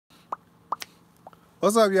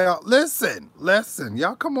What's up, y'all? Listen.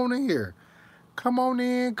 Y'all come on in here. Come on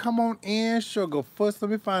in, sugar. First, let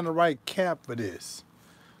me find the right cap for this.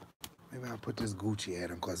 Maybe I'll put this Gucci at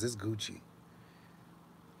him, because it's Gucci.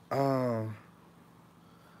 Now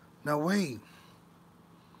wait.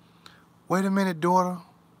 Wait a minute, daughter.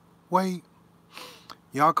 Wait.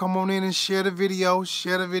 Y'all come on in and share the video.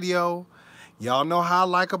 Y'all know how I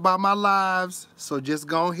like about my lives. So just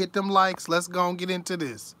go and hit them likes. Let's go and get into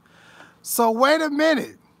this. So wait a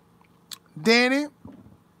minute. Danny.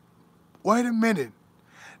 Wait a minute.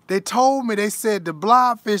 They told me, they said the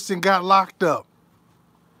Bloobfish got locked up.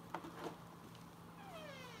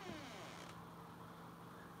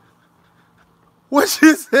 What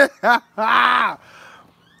she said? The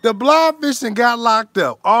Bloobfish got locked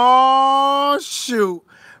up. Oh shoot.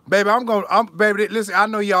 Baby, baby, listen, I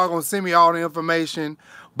know y'all gonna send me all the information,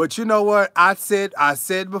 but you know what? I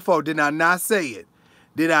said before, did I not say it?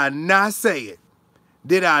 Did I not say it?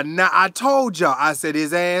 Did I not? I told y'all, I said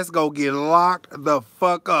his ass go get locked the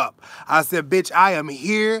fuck up. I said, bitch, I am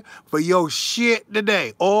here for your shit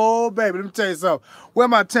today. Oh, baby, let me tell you something. Where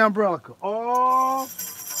my umbrella? Oh.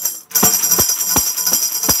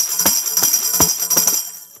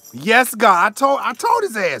 Yes, God. I told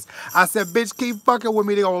his ass. I said, bitch, keep fucking with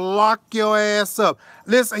me. They gonna lock your ass up.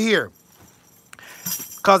 Listen here.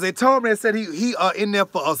 Cause they told me, they said he in there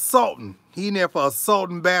for assaulting. He in there for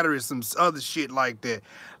assaulting, battery, some other shit like that.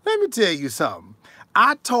 Let me tell you something.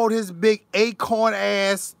 I told his big acorn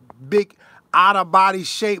ass, big out of body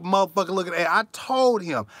shaped motherfucker looking at. I told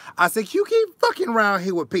him. I said, you keep fucking around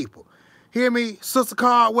here with people. Hear me, Sister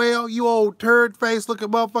Caldwell, you old turd face looking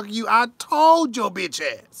motherfucker, you. I told your bitch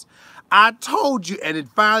ass. I told you, and it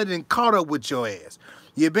finally done caught up with your ass.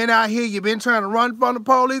 You been out here, you been trying to run from the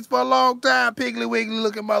police for a long time, piggly wiggly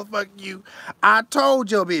looking motherfucker, you. I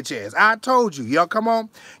told your bitch ass. I told you. Y'all come on.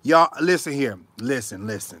 Y'all listen here. Listen,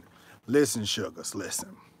 sugars,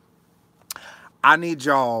 listen. I need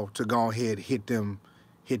y'all to go ahead and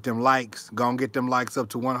hit them likes. Go and get them likes up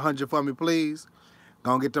to 100 for me, please.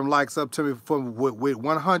 Go and get them likes up to me with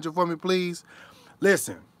 100 for me, please.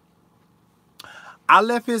 Listen, I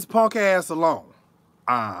left his punk ass alone.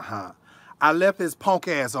 I left his punk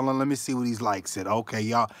ass alone. Let me see what these likes said. Okay,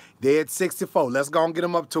 y'all, they're at 64. Let's go and get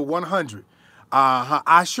them up to 100.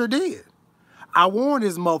 I sure did. I warned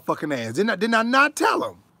his motherfucking ass. Didn't I not tell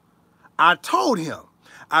him? I told him.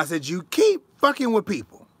 I said, you keep fucking with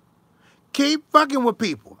people. Keep fucking with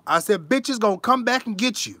people. I said, bitches gonna come back and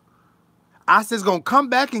get you. I said, it's gonna come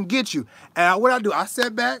back and get you. And what I do, I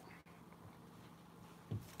sat back.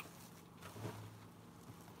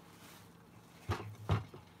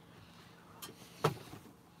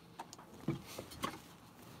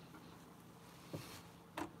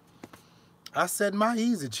 I sat in my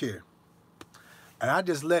easy chair. And I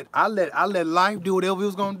just let life do whatever it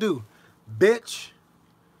was gonna do. Bitch,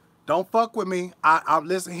 don't fuck with me.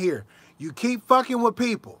 Listen here. You keep fucking with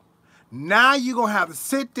people. Now you're gonna have to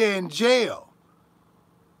sit there in jail.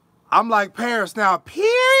 I'm like Paris now,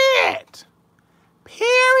 period.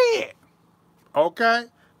 Period. Okay?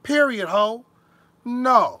 Period, ho.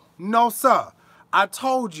 No, sir. I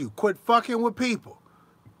told you, quit fucking with people.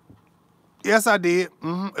 Yes, I did.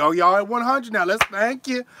 Oh, y'all at 100 now. Let's thank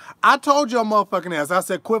you. I told your motherfucking ass. I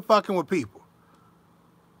said, quit fucking with people.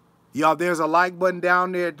 Y'all, there's a like button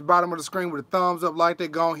down there at the bottom of the screen with a thumbs up like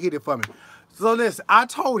that. Go and hit it for me. So listen, I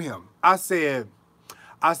told him. I said,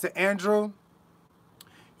 Andrew,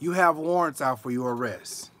 you have warrants out for your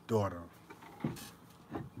arrest, daughter.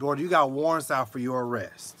 Daughter, you got warrants out for your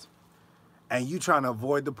arrest. And you trying to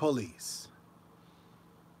avoid the police.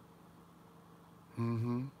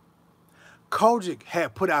 Kojic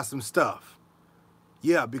had put out some stuff.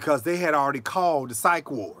 Yeah, because they had already called the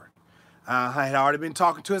psych ward. I had already been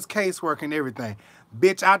talking to his caseworker and everything.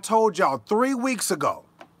 Bitch, I told y'all 3 weeks ago.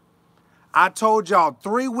 I told y'all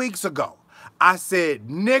 3 weeks ago. I said,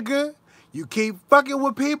 nigga, you keep fucking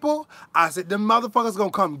with people. I said, them motherfuckers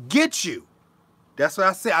gonna come get you. That's what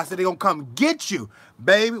I said. I said, they gonna come get you.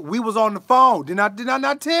 Baby, we was on the phone. Did I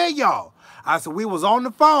not tell y'all? I said, we was on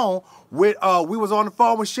the phone with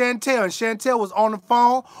Chantel, and Chantel was on the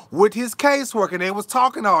phone with his caseworker, and they was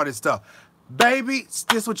talking all this stuff. Baby,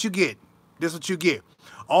 this what you get. This what you get.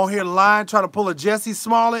 On here lying, trying to pull a Jesse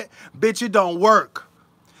Smollett, bitch, it don't work.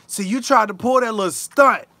 See, you tried to pull that little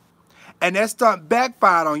stunt, and that stunt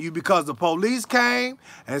backfired on you because the police came,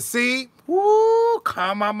 and see, woo,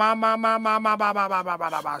 come on,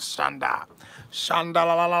 shanda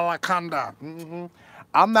la la la la kanda.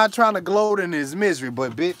 I'm not trying to gloat in his misery,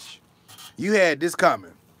 but bitch, you had this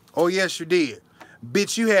coming. Oh yes, you did.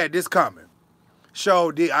 Bitch, you had this coming.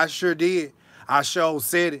 Sure did. I sure did. I sure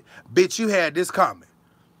said it. Bitch, you had this coming.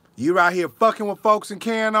 You out here fucking with folks and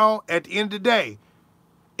carrying on. At the end of the day,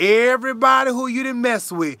 everybody who you didn't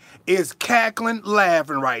mess with is cackling,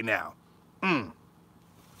 laughing right now.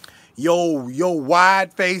 Your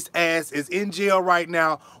wide-faced ass is in jail right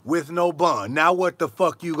now with no bond. Now what the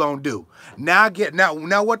fuck you gonna do? Now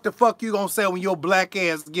what the fuck you gonna say when your black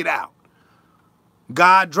ass get out?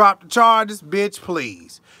 God dropped the charges? Bitch,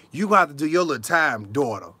 please. You gonna have to do your little time,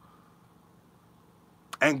 daughter.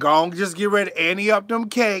 And go on, just get ready to ante up them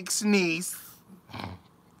cakes, niece.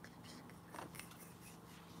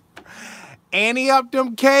 Ante up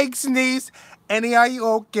them cakes, niece. Annie, are you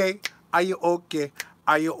okay? Are you okay?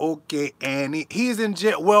 Are you okay, Annie? He's in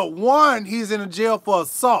jail. Well, one, he's in jail for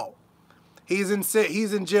assault. He's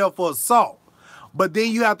in jail for assault. But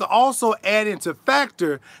then you have to also add into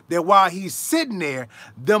factor that while he's sitting there,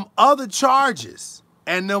 them other charges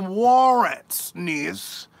and them warrants,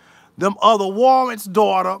 niece, them other warrants,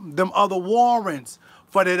 daughter, them other warrants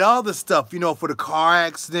for that other stuff, you know, for the car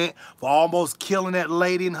accident, for almost killing that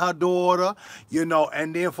lady and her daughter, you know,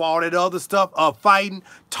 and then for all that other stuff, fighting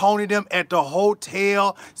Tony them at the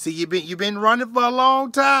hotel. See, you been running for a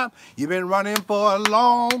long time. You've been running for a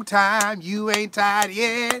long time. You ain't tired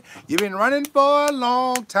yet. You've been running for a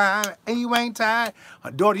long time, and you ain't tired.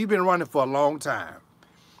 Daughter, you've been running for a long time.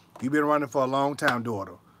 You've been running for a long time,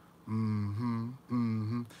 daughter.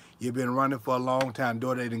 You've been running for a long time,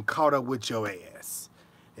 daughter. They done caught up with your ass.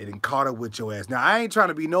 They done caught up with your ass. Now, I ain't trying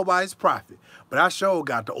to be nobody's prophet, but I sure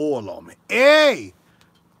got the oil on me. Hey!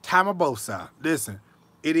 Time of both sides. Listen,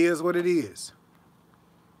 it is what it is.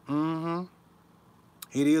 It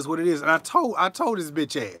is what it is. And I told this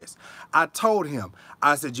bitch ass. I told him.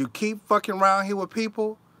 I said, you keep fucking around here with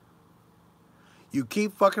people. You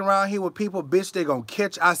keep fucking around here with people, bitch, they gonna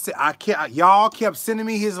catch. I said, y'all kept sending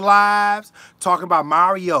me his lives, talking about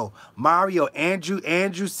Mario,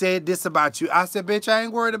 Andrew said this about you. I said, bitch, I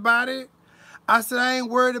ain't worried about it. I said, I ain't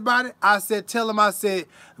worried about it. I said, tell him, I said,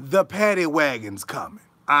 the paddy wagon's coming.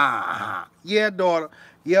 Yeah, daughter.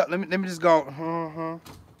 Yeah, let me just go.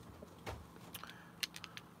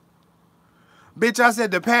 Bitch, I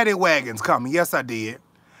said, the paddy wagon's coming. Yes, I did.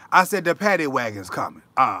 I said, the paddy wagon's coming.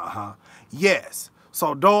 Yes.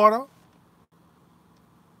 So, daughter,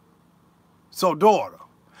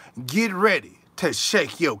 get ready to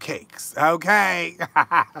shake your cakes, okay?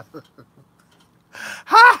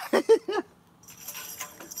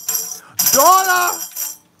 Daughter,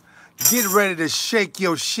 get ready to shake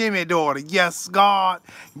your shimmy, daughter. Yes, God.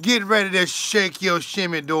 Get ready to shake your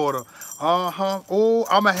shimmy, daughter. Oh,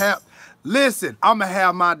 listen, I'm going to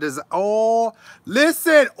have my design. Oh,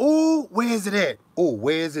 listen. Oh, where is it at? Oh,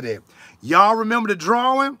 where is it at? Y'all remember the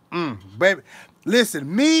drawing? Baby.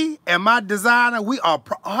 Listen, me and my designer, we are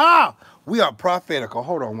prophetical.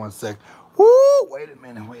 Hold on one sec. Woo, wait a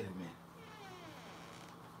minute.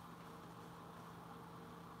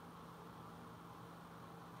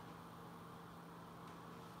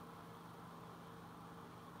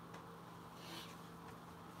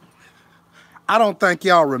 I don't think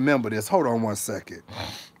y'all remember this. Hold on one second.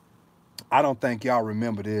 I don't think y'all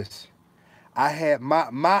remember this. I had my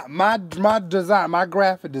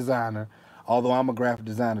graphic designer, although I'm a graphic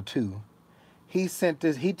designer too. He sent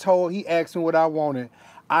this, he asked me what I wanted.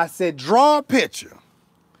 I said, draw a picture.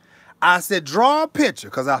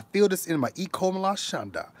 Because I feel this in my Ekomala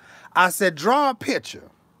Shanda. I said, draw a picture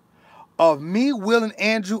of me wheeling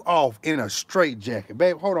Andrew off in a straight jacket.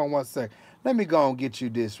 Babe, hold on one sec. Let me go and get you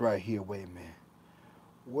this right here. Wait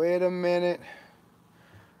a minute.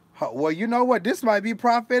 Well, you know what? This might be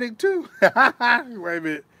prophetic too. Wait a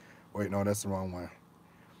minute. Wait, no, that's the wrong one.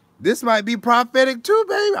 This might be prophetic too,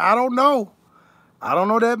 baby. I don't know.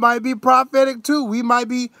 That might be prophetic too. We might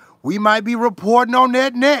be reporting on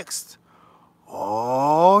that next.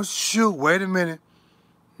 Oh, shoot. Wait a minute.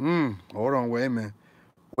 Hold on. Wait a minute.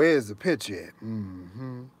 Where's the picture at?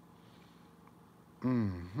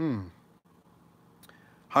 Honey,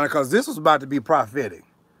 because this was about to be prophetic.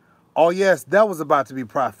 Oh, yes, that was about to be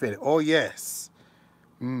prophetic. Oh, yes.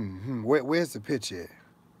 Where's the picture at?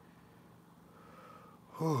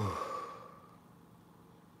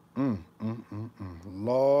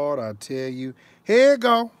 Lord, I tell you. Here it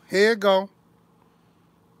go.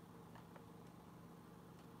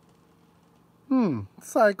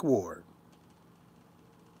 Psych ward.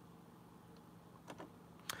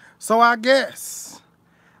 So I guess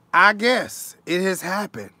it has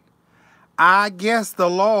happened. I guess the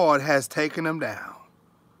Lord has taken him down.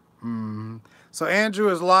 So Andrew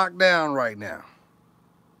is locked down right now.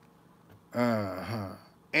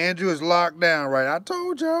 Andrew is locked down right now.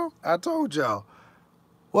 I told y'all.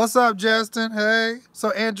 What's up, Justin? Hey. So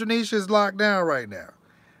Andrewisha is locked down right now.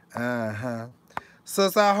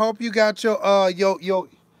 Sis, I hope you got your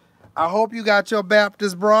I hope you got your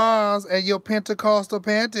Baptist bras and your Pentecostal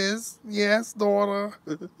panties. Yes, daughter.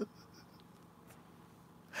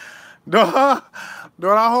 Daughter,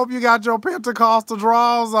 I hope you got your Pentecostal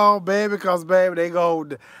drawers on, baby, because, baby, they go,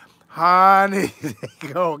 honey, they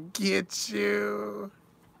gonna get you.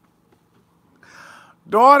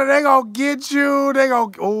 Daughter, they gonna get you. They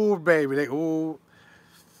gonna, oh, baby, they, oh,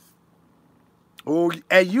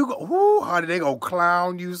 and you go, oh, honey, they gonna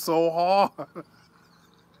clown you so hard.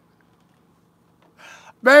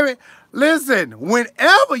 Baby, listen,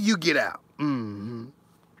 whenever you get out,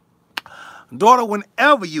 daughter,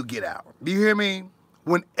 whenever you get out, do you hear me?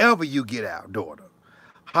 Whenever you get out, daughter,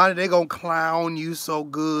 honey, they gonna clown you so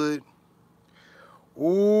good.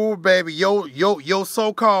 Ooh, baby, your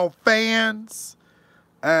so-called fans,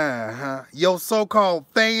 your so-called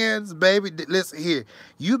fans, baby, listen here,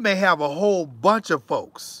 you may have a whole bunch of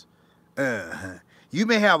folks, you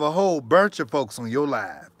may have a whole bunch of folks on your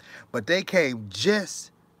live, but they came just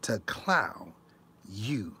to clown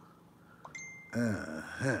you.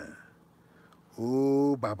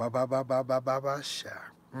 Ooh, ba sha.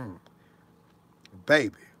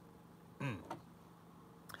 Baby.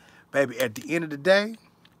 Baby, at the end of the day,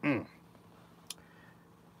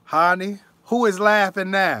 honey, who is laughing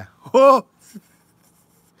now?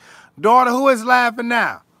 Daughter, who is laughing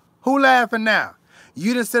now? Who laughing now?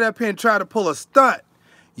 You didn't sit up here and try to pull a stunt.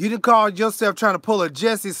 You didn't call yourself trying to pull a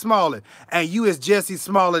Jesse Smollett, and you is Jesse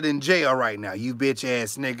Smollett in jail right now, you bitch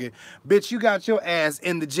ass nigga. Bitch, you got your ass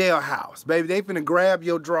in the jailhouse. Baby, they finna grab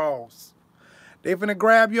your drawers. They finna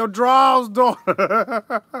grab your drawers,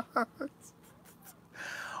 daughter.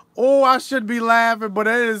 Oh, I should be laughing, but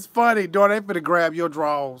it is funny, daughter. They finna grab your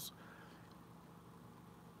drawers.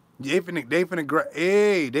 They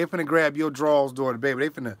finna grab your drawers, daughter, baby. They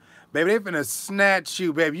finna snatch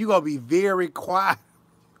you, baby. You gonna be very quiet.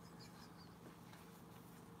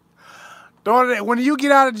 Daughter, when you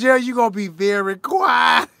get out of jail, you gonna be very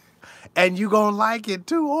quiet. And you gonna like it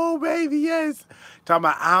too. Oh, baby, yes. Talking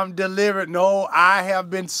about I'm delivered. No, I have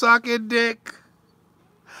been sucking dick.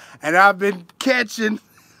 And I've been catching.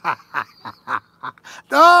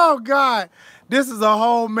 Oh, God. This is a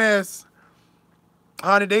whole mess.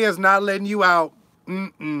 Honey, they is not letting you out.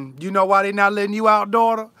 You know why they not letting you out,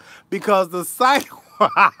 daughter? Because the psych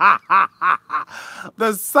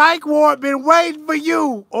the psych ward been waiting for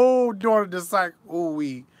you. Oh, daughter, the psych.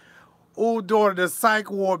 Oh, daughter, the psych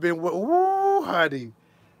ward been waiting. Ooh, honey.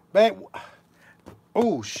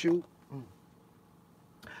 Oh, shoot.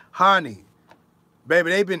 Honey.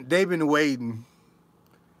 Baby, they've been waiting.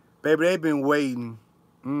 Baby, they've been waiting.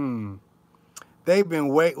 They've been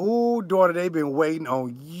waiting. Oh, daughter, they've been waiting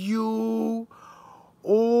on you.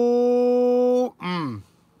 Oh,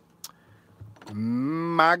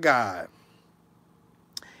 my God.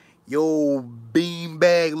 Yo,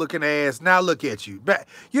 beanbag looking ass. Now look at you.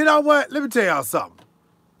 You know what? Let me tell y'all something.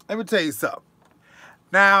 Let me tell you something.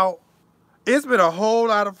 Now, it's been a whole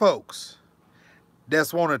lot of folks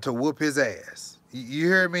that's wanted to whoop his ass. You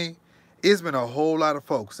hear me? It's been a whole lot of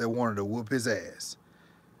folks that wanted to whoop his ass.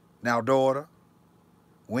 Now, daughter,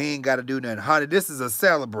 we ain't got to do nothing. Honey, this is a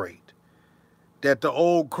celebrate that the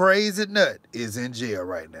old crazy nut is in jail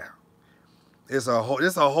right now. It's a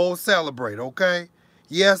whole celebrate, okay?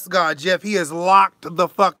 Yes, God, Jeff, he is locked the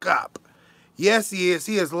fuck up. Yes, he is.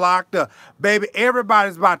 He is locked up. Baby,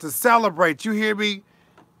 everybody's about to celebrate. You hear me?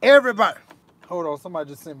 Everybody. Hold on. Somebody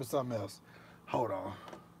just sent me something else. Hold on.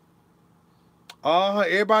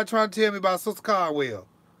 Everybody trying to tell me about Sister Caldwell.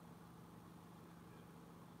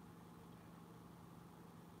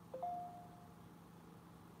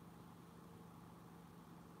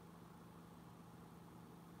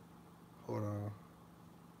 Hold on.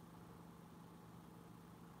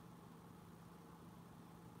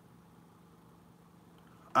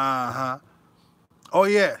 Oh,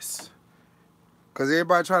 yes. Because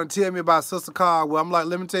everybody trying to tell me about Sister Caldwell. I'm like,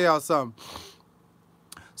 let me tell y'all something.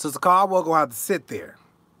 Sister Caldwell going to have to sit there.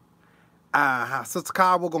 Sister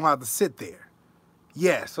Caldwell going to have to sit there.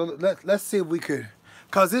 Yeah, so let's see if we could.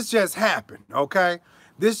 Because this just happened, okay?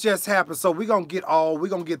 This just happened. So we're going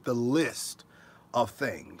to get the list of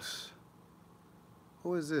things.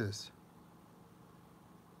 Who is this?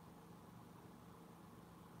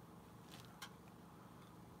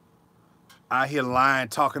 I hear lying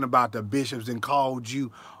talking about the bishops and called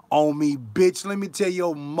you on me, bitch. Let me tell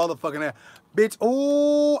your motherfucking ass. Bitch,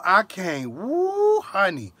 oh, I can't. Woo,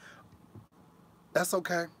 honey. That's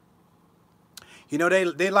okay. You know,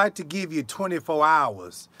 they like to give you 24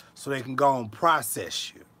 hours so they can go and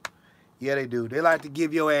process you. Yeah, they do. They like to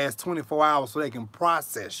give your ass 24 hours so they can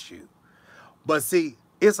process you. But see,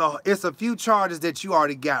 It's a few charges that you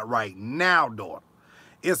already got right now, daughter.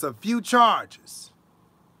 It's a few charges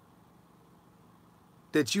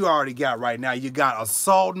that you already got right now. You got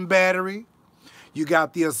assault and battery. You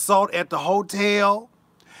got the assault at the hotel.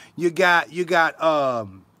 You got what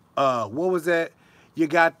was that? You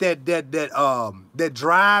got that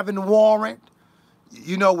driving warrant.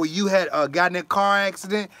 You know, where you had gotten in a car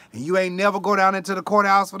accident and you ain't never go down into the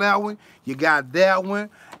courthouse for that one. You got that one.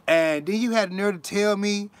 And then you had the nerve to tell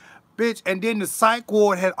me, bitch, and then the psych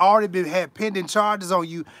ward had already had pending charges on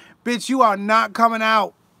you. Bitch, you are not coming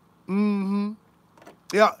out. Mm-hmm.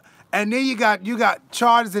 Yeah. And then you got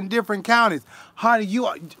charges in different counties. Honey,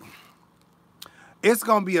 it's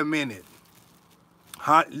gonna be a minute.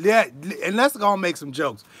 And let's go make some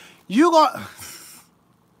jokes. You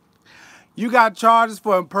got charges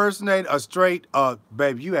for impersonating a straight,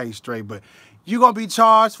 baby, you ain't straight, but you gonna be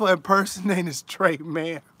charged for impersonating a straight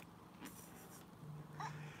man.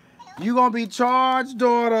 You gonna be charged,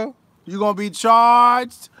 daughter. You gonna be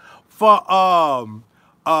charged for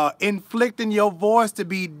inflicting your voice to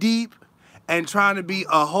be deep and trying to be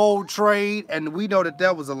a whole trade, and we know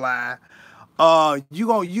that was a lie.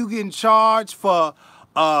 You getting charged for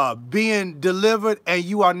being delivered and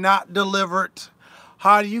you are not delivered.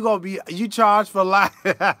 How you gonna be? You charged for life,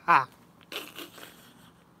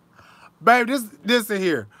 baby. Listen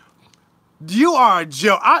here. You are a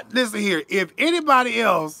joke. Listen here. If anybody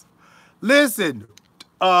else, listen,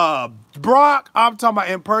 Brock, I'm talking about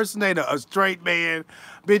impersonating a straight man.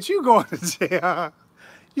 Bitch, you going to jail.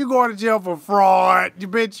 You going to jail for fraud.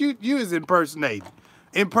 Bitch, you is impersonating.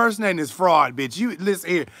 Impersonating is fraud, bitch. You listen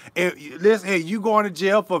here. Listen here. You going to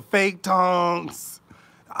jail for fake tongues.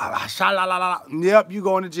 Yep, you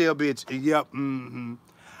going to jail, bitch. Yep.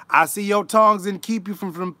 I see your tongues didn't keep you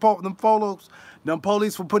from them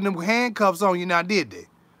police for putting them handcuffs on you. Now, did they?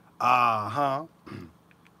 I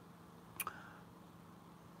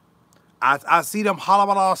see them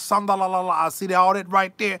I see all that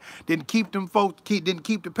right there. Didn't keep them folks didn't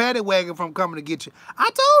keep the paddy wagon from coming to get you. I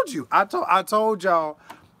told you. I told y'all.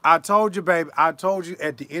 I told you, baby. I told you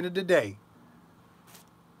at the end of the day.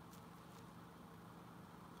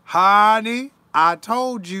 Honey, I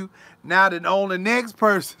told you. Now that on the next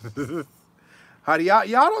person. Honey, y'all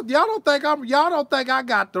don't think I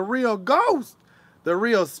got the real ghost, the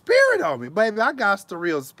real spirit on me, baby. I got the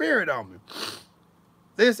real spirit on me.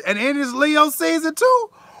 And it's Leo season 2.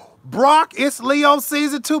 Brock, it's Leo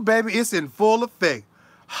season 2, baby. It's in full effect.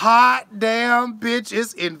 Hot damn bitch,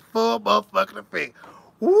 it's in full motherfucking effect.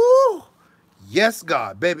 Woo! Yes,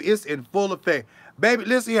 God, baby, it's in full effect. Baby,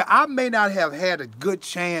 listen here, I may not have had a good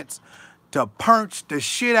chance to punch the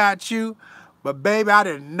shit out you, but baby, I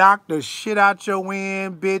done knocked the shit out your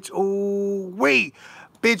wind, bitch. Ooh, wait.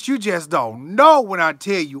 Bitch, you just don't know when I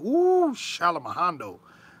tell you. Ooh, Shalamahando.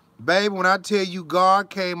 Baby, when I tell you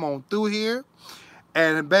God came on through here,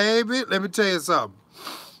 and baby, let me tell you something.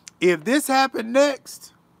 If this happened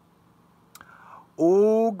next,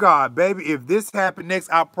 oh God, baby, if this happened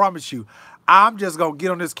next, I promise you, I'm just going to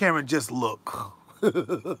get on this camera and just look.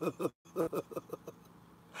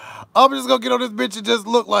 I'm just going to get on this bitch and just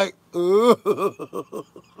look like,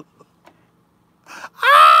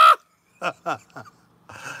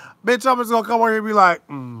 bitch, I'm just going to come over here and be like,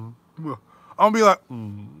 I'm going to be like,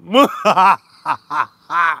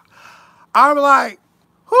 I'm like,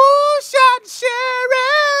 who shot the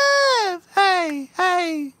sheriff? Hey,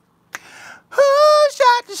 hey. Who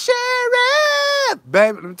shot the sheriff?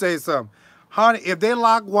 Baby, let me tell you something. Honey, if they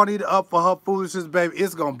lock Juanita up for her foolishness, baby,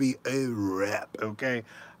 it's going to be a wrap, okay?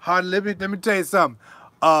 Honey, let me tell you something.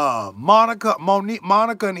 Monica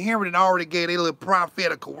and Henry already gave a little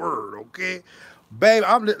prophetical word, okay? Baby,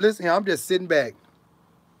 listen here, I'm just sitting back.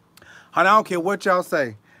 Honey, I don't care what y'all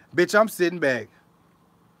say. Bitch, I'm sitting back.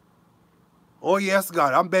 Oh, yes,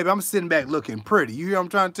 God. I'm sitting back looking pretty. You hear what I'm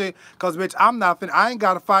trying to tell you? Because, bitch, I ain't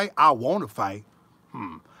got to fight. I want to fight.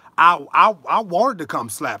 I wanted to come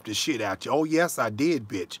slap the shit out you. Oh, yes, I did,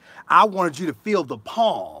 bitch. I wanted you to feel the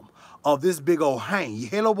palm of this big old hang.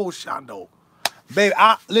 Hello, Boshando. Baby,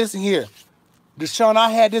 listen here. Deshaun, I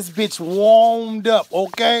had this bitch warmed up,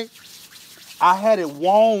 okay? I had it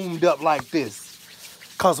warmed up like this.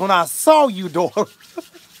 Because when I saw you, daughter,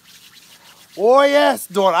 oh, yes,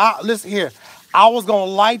 daughter, listen here. I was going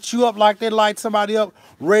to light you up like they light somebody up,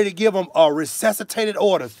 ready to give them resuscitated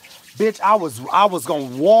orders. Bitch, I was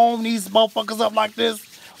going to warm these motherfuckers up like this.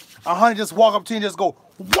 Honey, just walk up to you and just go,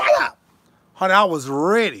 voila! Honey, I was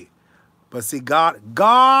ready. But see, God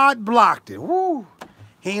blocked it. Woo.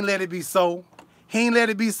 He ain't let it be so. He ain't let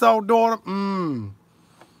it be so, daughter.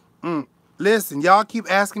 Listen, y'all keep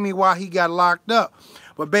asking me why he got locked up.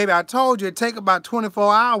 But baby, I told you it take about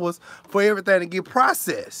 24 hours for everything to get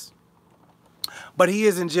processed. But he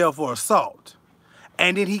is in jail for assault.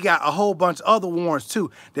 And then he got a whole bunch of other warrants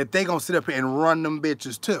too that they gonna sit up here and run them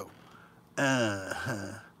bitches too.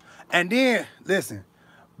 And then, listen,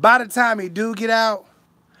 by the time he do get out,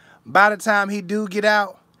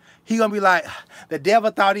 he gonna be like, the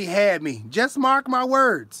devil thought he had me. Just mark my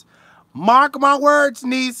words. Mark my words,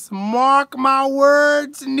 niece. Mark my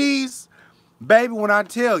words, niece. Baby, when I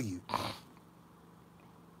tell you.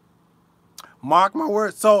 Mark my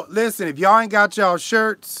words. So, listen, if y'all ain't got y'all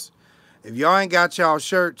shirts,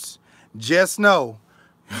 just know.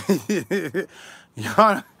 y'all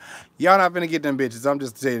not finna get them bitches. I'm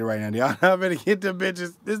just telling you right now. Y'all not finna get them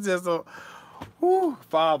bitches. It's just a, whew,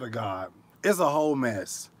 Father God. It's a whole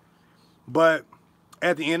mess. But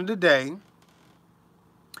at the end of the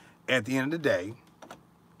day,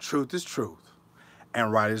 truth is truth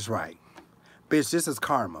and right is right. Bitch, this is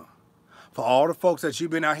karma. For all the folks that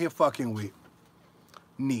you've been out here fucking with,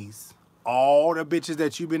 niece, all the bitches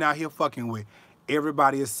that you've been out here fucking with,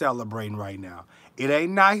 everybody is celebrating right now. It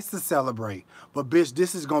ain't nice to celebrate, but bitch,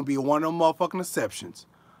 this is gonna be one of them motherfucking exceptions.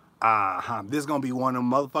 This is gonna be one of them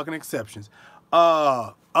motherfucking exceptions.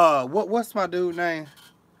 What's my dude name?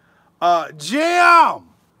 Jim.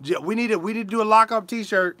 We need to do a lockup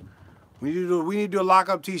t-shirt. We need to do a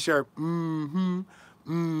lockup t-shirt. We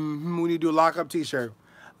need to do a lockup t-shirt.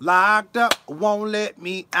 Locked up, won't let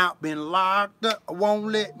me out. Been locked up, won't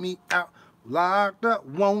let me out. Locked up,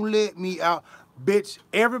 won't let me out. Bitch,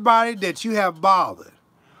 everybody that you have bothered.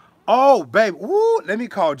 Oh, baby. Woo, let me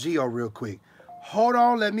call Gio real quick. Hold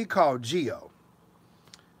on, let me call Gio.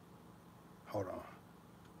 Hold on.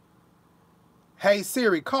 Hey,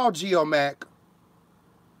 Siri, call Gio Mac.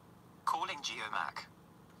 Calling Gio Mac.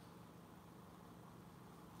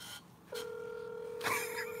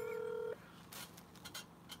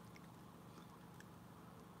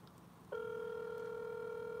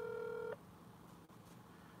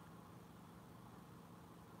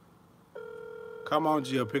 Come on,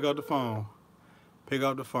 Gio, pick up the phone. Pick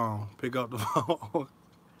up the phone. Pick up the phone.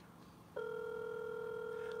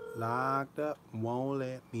 Locked up, won't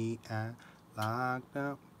let me out. Locked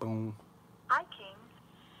up, boom. Hi, King.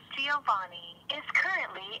 Giovanni is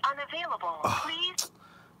currently unavailable. Please.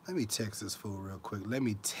 Let me text this fool real quick. Let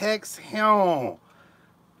me text him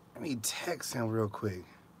real quick.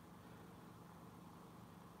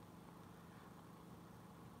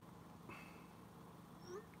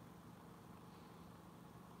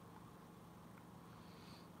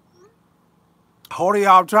 Hold on,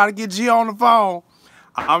 y'all. I'm trying to get Gio on the phone.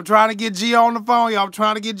 Y'all. I'm trying to get Gio on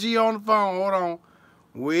the phone. Hold on.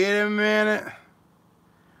 Wait a minute.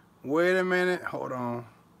 Hold on.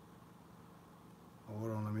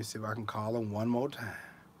 Let me see if I can call him one more time.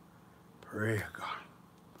 Pray God.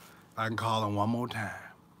 I can call him one more time.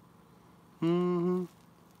 Hello.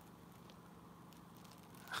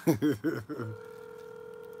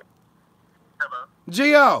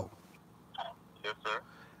 Gio. Yes, sir.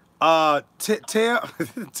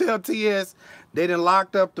 Tell TS they done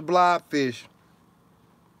locked up the Bloobfish.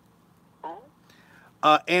 Who?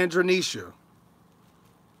 Andrewisha.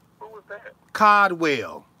 Who was that?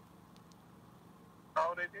 Caldwell.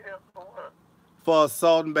 Oh, they did him for what? For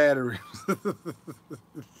assault and battery. On who?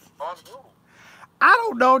 I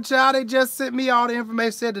don't know, child. They just sent me all the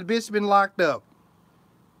information, said the bitch been locked up.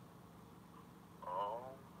 Oh,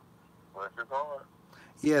 bless his heart.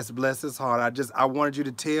 Yes, bless his heart. I wanted you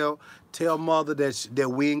to tell mother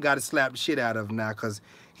that we ain't got to slap the shit out of him now, because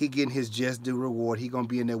he getting his just due reward. He going to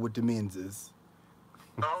be in there with the menses.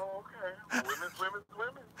 Oh, okay.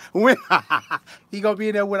 Women. He going to be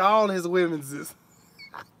in there with all his womenses.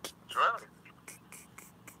 Trust.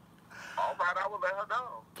 All right, I will let her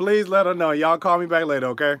know. Please let her know. Y'all call me back later,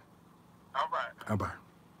 okay? All right. Bye.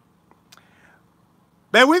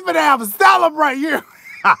 Man, we finna have a celebrate here.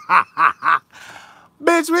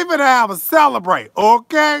 Bitch, we finna have a celebrate,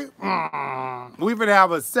 okay? We finna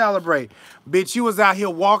have a celebrate. Bitch, you was out here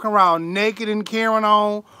walking around naked and carrying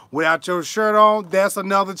on without your shirt on. That's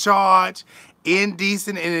another charge.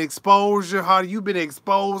 Indecent and exposure. How you been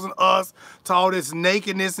exposing us to all this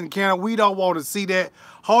nakedness and carrying? We don't want to see that.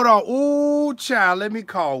 Hold on. Ooh, child. Let me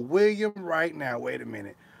call William right now. Wait a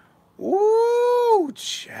minute. Ooh,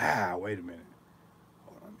 child. Wait a minute.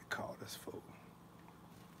 Hold on. Let me call this fool.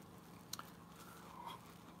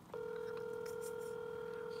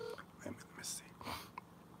 Let me see.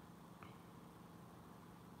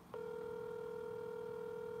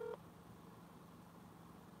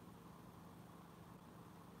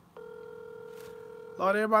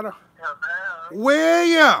 Lord, everybody. Hello.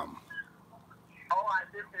 William. Oh, I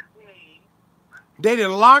did indeed. They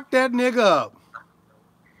done locked that nigga up.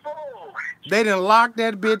 Fool. They done locked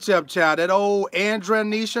that bitch up, child. That old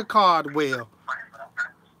Andrewisha Caldwell.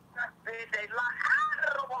 They like,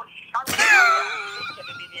 I don't want to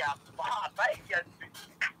Thank you.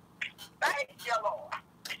 Thank you, Lord.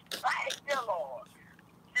 Thank you, Lord.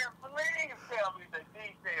 Please tell me the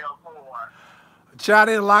details more. Child,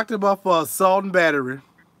 they locked him up for assault and battery.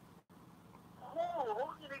 Who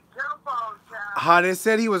did he jump on, child? How they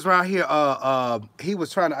said he was around here, he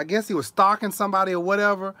was trying to, I guess he was stalking somebody or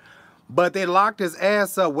whatever, but they locked his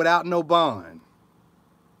ass up without no bond.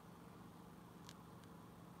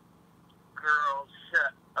 Girl,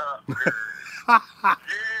 shut up, girl.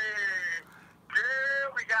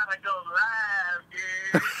 Girl, we gotta go live,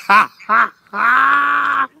 girl.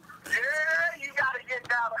 Girl, you gotta get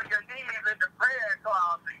down on your knees in the prayer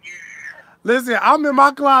closet, girl. Listen, I'm in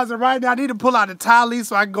my closet right now. I need to pull out the tally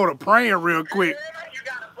so I can go to praying real quick. Girl, you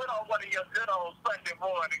gotta put on one of your good old Sunday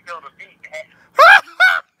morning and go to meet.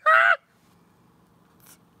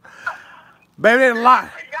 Baby, they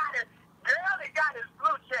locked. He got his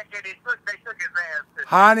blue check and they took his ass to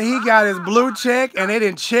Honey, he got his blue check and they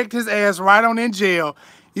done checked his ass right on in jail.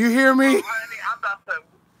 You hear me? Honey, I'm about to,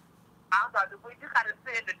 well, you gotta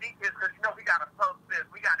send the details because you know we gotta post this.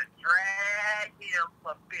 We gotta drag him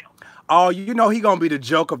for film. Oh, you know he gonna be the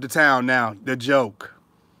joke of the town now. The joke.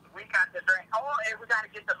 We got to drag, and we gotta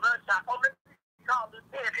get the lunch shop. Oh, let me call the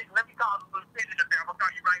lieutenant. Let me call the lieutenant up there. I'm gonna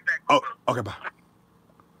call you right back. Oh, okay, bye.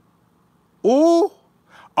 Ooh.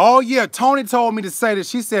 Oh, yeah, Tony told me to say that.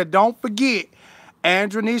 She said, don't forget,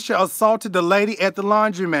 Andrewisha assaulted the lady at the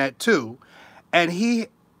laundromat, too. And he...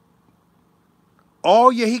 Oh,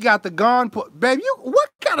 yeah, he got the gun put... Baby, what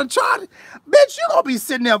kind of charge? Bitch, you gonna be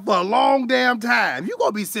sitting there for a long damn time. You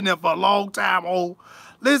gonna be sitting there for a long time, oh.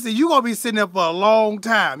 Listen, you gonna be sitting there for a long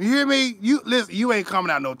time. You hear me? Listen, you ain't coming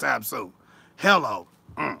out no time soon. Hello.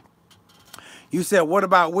 You said, what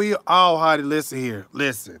about Will? Oh, honey, listen here.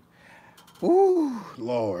 Listen. Ooh,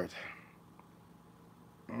 Lord.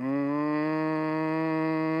 Let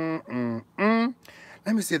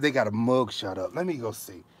me see if they got a mug shot up. Let me go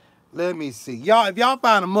see. Let me see. Y'all, if y'all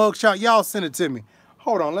find a mug shot, y'all send it to me.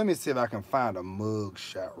 Hold on, let me see if I can find a mug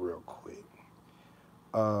shot real quick.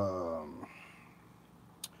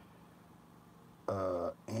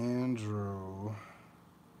 Andrew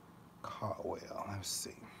Caldwell. Let's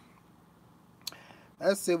see.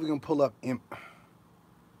 Let's see if we can pull up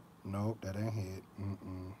Nope, that ain't it.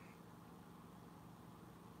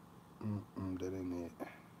 That ain't it.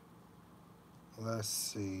 Let's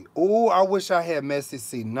see. Oh, I wish I had Messy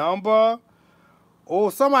C number.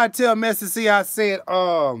 Oh, somebody tell Messy C I said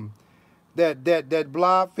that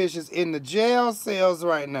Bloobfish is in the jail cells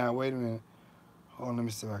right now. Wait a minute. Hold on, let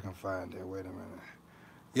me see if I can find it. Wait a minute.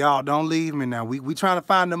 Y'all don't leave me now. We trying to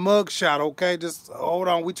find the mug shot, okay? Just hold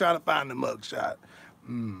on. We trying to find the mug shot.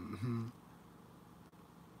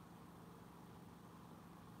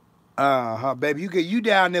 Baby, you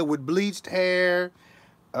down there with bleached hair,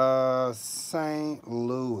 St.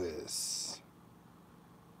 Louis.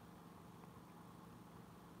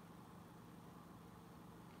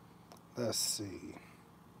 Let's see.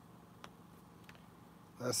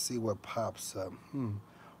 Let's see what pops up.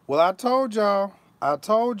 Well, I told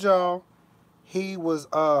y'all he was,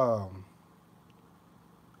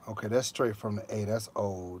 okay, that's straight from the A. That's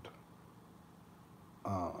old.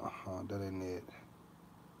 That ain't it.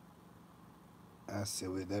 I see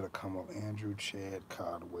that'll come up. Andrew Chad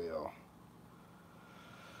Caldwell.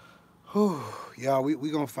 Whew. Y'all,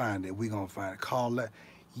 we gonna find it. We gonna find it. Call Larry.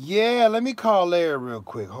 Yeah, let me call Larry real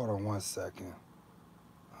quick. Hold on one second.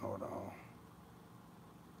 Hold on.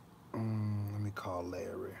 Let me call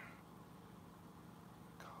Larry.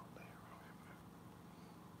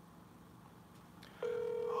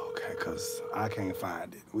 Okay, because I can't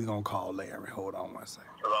find it. We gonna call Larry. Hold on one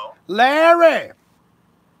second. Hello? Larry!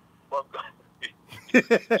 What's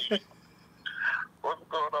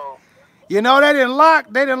going on? You know, they didn't lock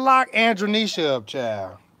Andrewisha up,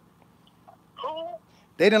 child. Who?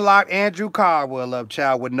 They didn't lock Andrew Caldwell up,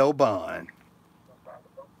 child, with no bond.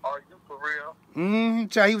 Are you for real?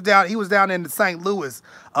 Child, he was down in St. Louis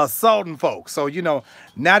assaulting folks. So, you know,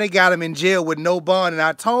 now they got him in jail with no bond. And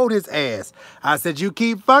I told his ass, I said, you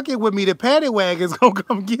keep fucking with me, the paddy wagon's gonna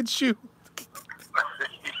come get you.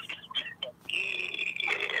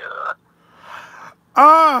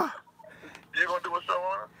 Yeah. You gonna do a show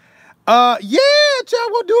on it? Yeah, child,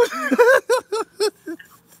 we'll do it.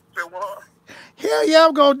 Say what? Hell yeah,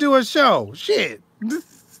 I'm gonna do a show. Shit. Make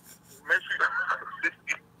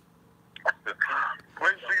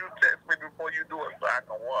sure you text me before you do it so I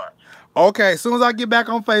can watch. Okay, as soon as I get back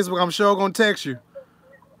on Facebook, I'm sure gonna text you.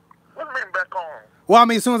 What do you mean back on? Well, I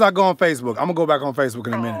mean, as soon as I go on Facebook, I'm gonna go back on Facebook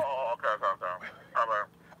in a minute. Oh, okay.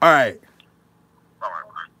 All right. All right.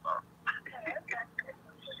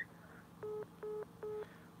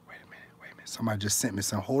 Wait a minute. Somebody just sent me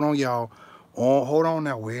some. Hold on, y'all. Oh, hold on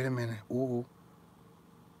now. Wait a minute. Ooh.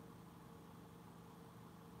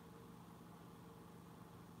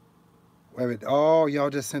 Wait a minute. Oh, y'all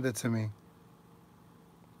just sent it to me.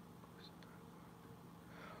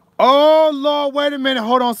 Oh, Lord, wait a minute.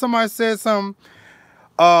 Hold on. Somebody said something.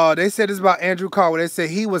 They said this about Andrew Caldwell. They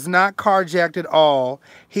said he was not carjacked at all.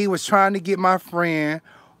 He was trying to get my friend,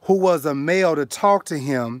 who was a male, to talk to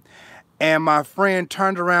him, and my friend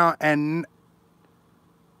turned around and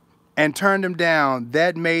turned him down.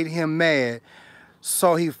 That made him mad.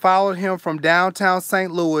 So he followed him from downtown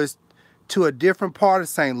St. Louis to a different part of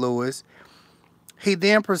St. Louis. He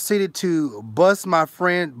then proceeded to bust out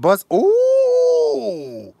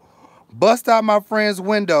my friend's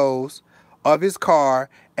windows of his car,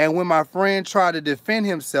 and when my friend tried to defend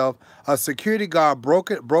himself, a security guard broke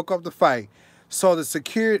up the fight. So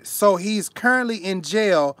he's currently in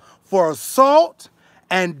jail for assault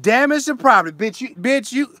and damage to property.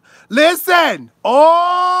 Bitch, you listen.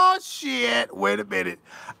 Oh shit. Wait a minute.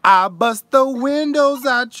 I bust the windows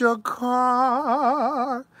out your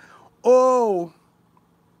car. Oh.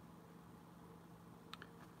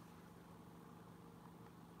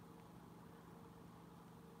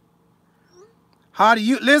 How do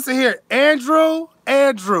you listen here, Andrew?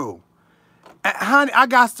 Honey, I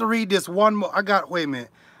got to read this one more. Wait a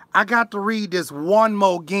minute. I got to read this one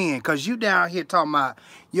more again, because you down here talking about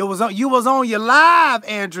you was on your live,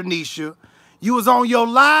 Andrewisha. You was on your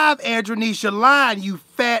live, Andrewisha line, you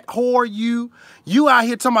fat whore, you out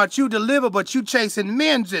here talking about you deliver, but you chasing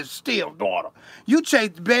men just still, daughter. You chase,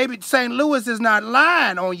 baby, St. Louis is not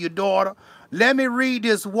lying on you, daughter. Let me read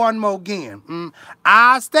this one more again.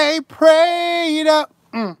 I stay prayed up.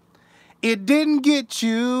 It didn't get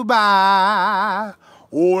you by.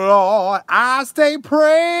 Oh, Lord, I stay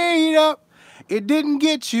prayed up. It didn't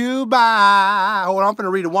get you by. Hold on, I'm going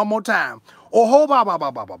to read it one more time. Oh, hold on.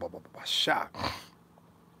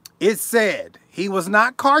 It said he was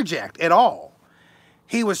not carjacked at all.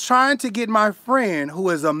 He was trying to get my friend, who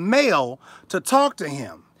is a male, to talk to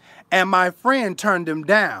him. And my friend turned him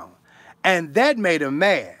down. And that made him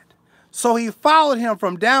mad. So he followed him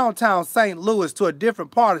from downtown St. Louis to a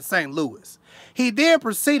different part of St. Louis. He then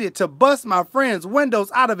proceeded to bust my friend's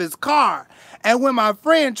windows out of his car. And when my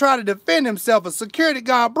friend tried to defend himself, a security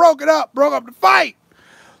guard broke up the fight.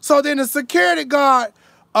 So then the security guard,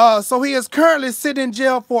 so he is currently sitting in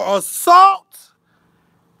jail for assault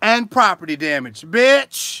and property damage.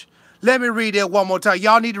 Bitch. Let me read that one more time.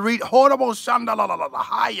 Y'all need to read.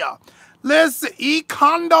 Listen,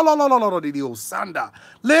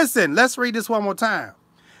 listen, let's read this one more time.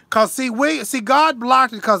 Cause see, God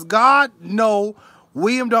blocked it because God know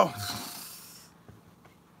William don't.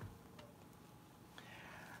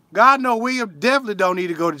 God know William definitely don't need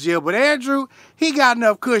to go to jail, but Andrew, he got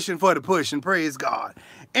enough cushion for the pushing. Praise God.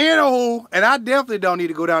 Anywho, and I definitely don't need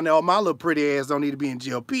to go down there. My little pretty ass don't need to be in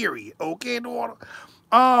jail. Period. Okay, daughter.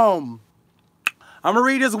 I'm gonna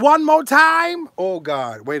read this one more time. Oh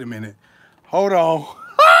God, wait a minute. Hold on.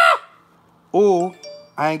 Oh,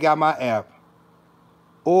 I ain't got my app.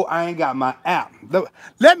 Let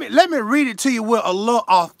me read it to you with a little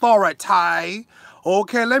authority.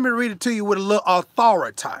 Okay, let me read it to you with a little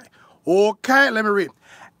authority. Okay, let me read it.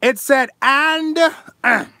 It said, and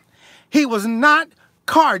he was not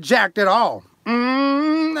carjacked at all.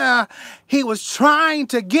 He was trying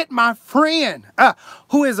to get my friend,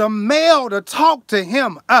 who is a male, to talk to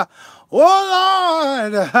him. Oh,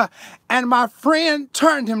 Lord. And my friend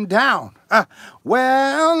turned him down. And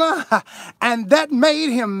that made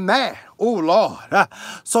him mad. Oh, Lord.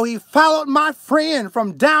 So he followed my friend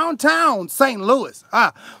from downtown St. Louis.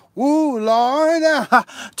 Oh, Lord.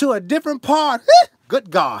 To a different part. Good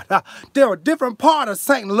God. They're a different part of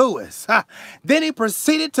St. Louis. Then he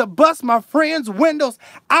proceeded to bust my friend's windows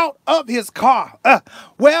out of his car.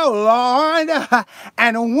 Well, Lord,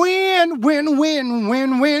 and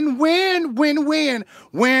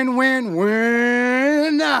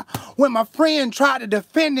when my friend tried to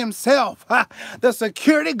defend himself, the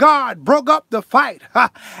security guard broke up the fight.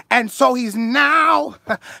 And so he's now,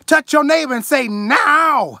 touch your neighbor and say,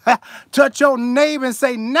 now. Touch your neighbor and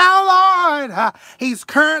say, now, Lord. He's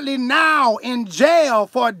currently now in jail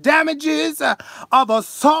for damages of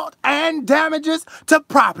assault and damages to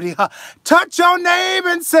property. Touch your neighbor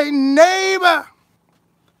and say, neighbor.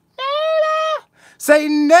 Neighbor. Say,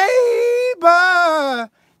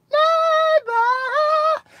 neighbor.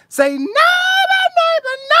 Neighbor. Say, neighbor,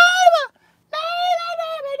 neighbor, neighbor. Neighbor,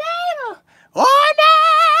 neighbor, neighbor. Oh, neighbor.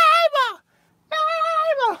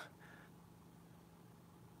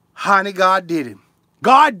 Honey, God did it.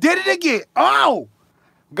 God did it again. Oh,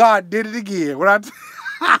 God did it again. What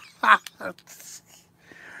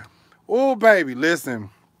oh, baby,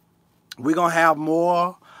 listen. We're going to have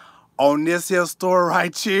more on this here story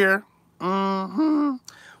right here. We're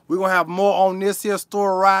going to have more on this here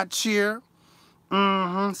story right here.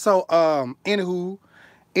 So, anywho.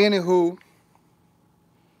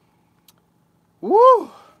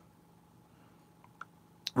 Woo.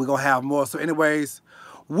 We're going to have more. So, anyways.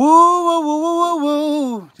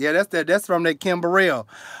 Woo. Yeah, that's from that Kim Burrell.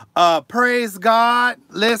 Praise God.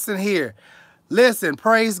 Listen here. Listen,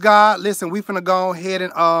 praise God. Listen, we finna go ahead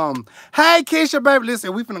and hey Keisha, baby,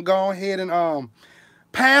 listen, we finna go ahead and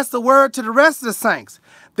pass the word to the rest of the saints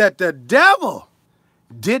that the devil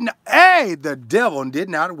did not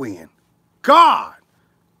win. God,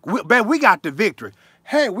 we got the victory.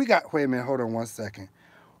 Hey, wait a minute, hold on one second.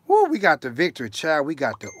 Woo, we got the victory, child. We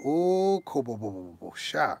got the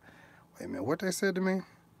shot. Wait a minute, what they said to me?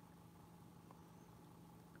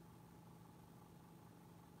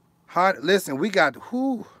 Listen, we got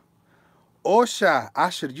shot. I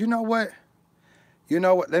should. You know what?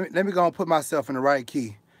 Let me go and put myself in the right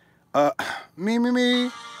key.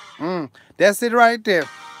 Me. That's it right there.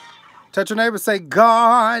 Touch your neighbor. Say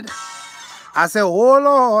God. I say, oh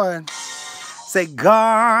Lord. Say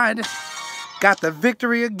God. Got the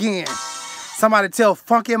victory again. Somebody tell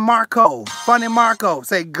Funny Marco.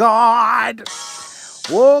 Say God.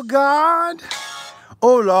 Oh God.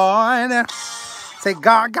 Oh Lord. Say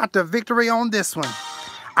God got the victory on this one.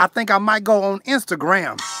 I think I might go on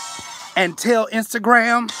Instagram and tell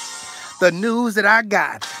Instagram the news that I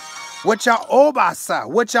got. What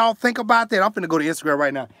y'all think about that? I'm finna go to Instagram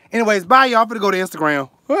right now. Anyways, bye y'all. I'm finna go to Instagram.